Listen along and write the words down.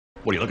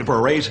What, are you looking for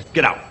a raise?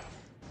 Get out.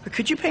 But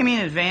could you pay me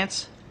in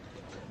advance?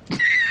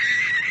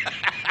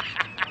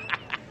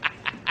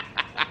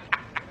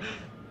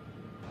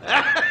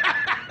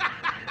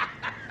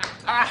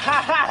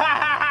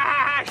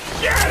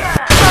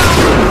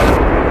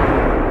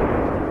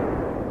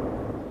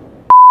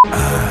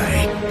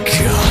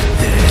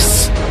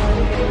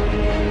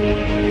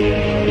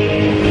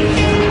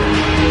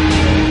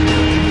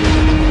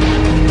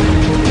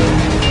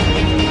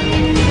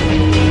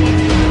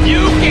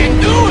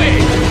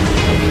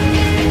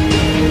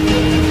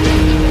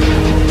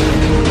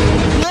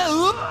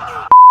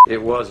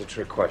 It was a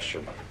trick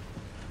question.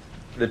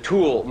 The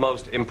tool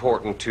most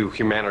important to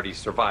humanity's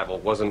survival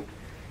wasn't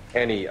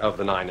any of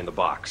the 9 in the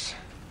box.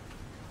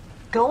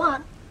 Go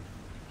on.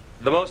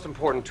 The most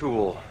important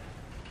tool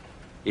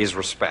is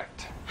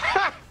respect.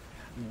 Ha!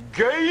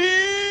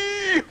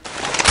 Gay!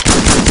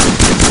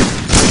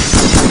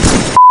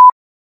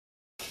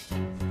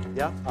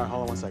 Yeah? All right,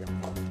 hold on 1 second.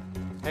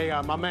 Hey,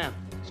 my man.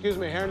 Excuse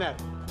me, hairnet.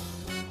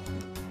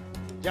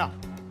 Yeah.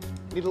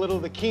 Need a little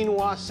of the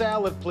quinoa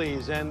salad,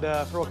 please, and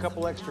throw a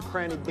couple extra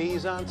cranny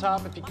bees on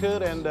top if you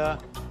could, and kind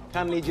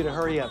of need you to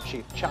hurry up,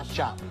 Chief. Chop,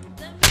 chop.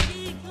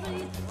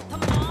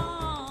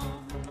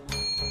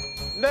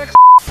 Next.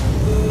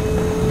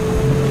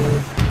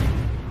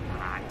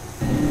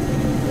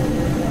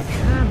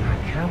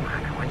 Come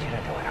on, I want you to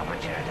do it. I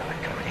want you to do it.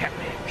 Come on, hit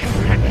me. Come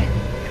on, hit me.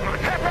 Come on,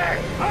 hit me.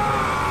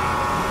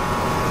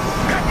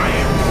 Hit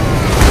me.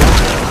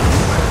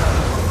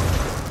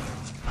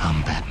 I'm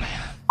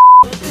Batman.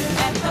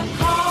 At the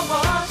car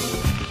wash,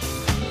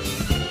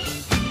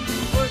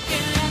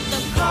 working at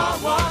the car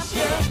wash,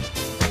 yeah.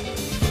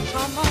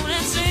 Come on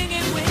and sing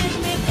it with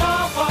me,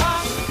 car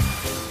wash.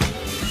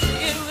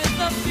 Sing it with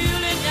the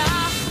feeling,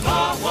 yeah.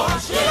 Car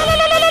wash, yeah.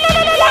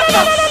 What the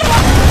fuck?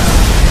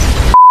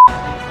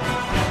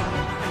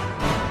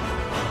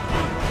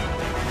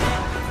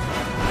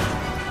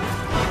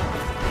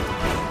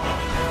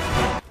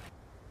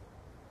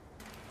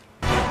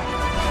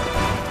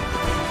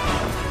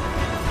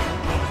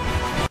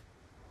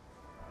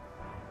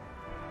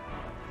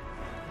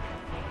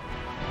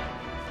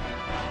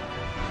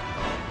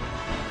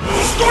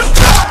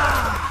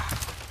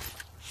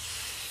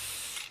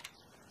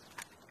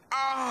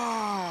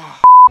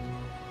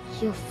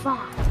 Your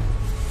farm.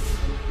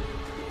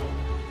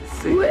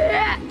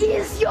 Where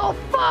is your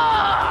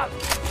farm?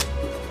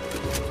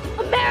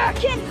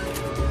 American!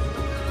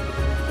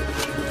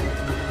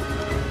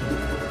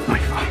 My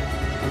farm.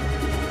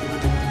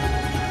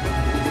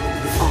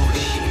 Oh,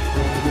 shit.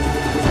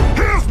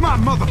 Here's my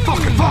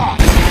motherfucking farm!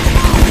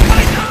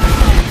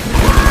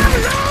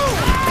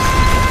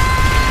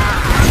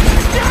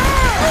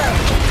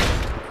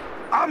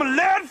 I'm a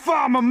lead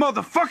farmer,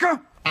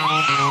 motherfucker!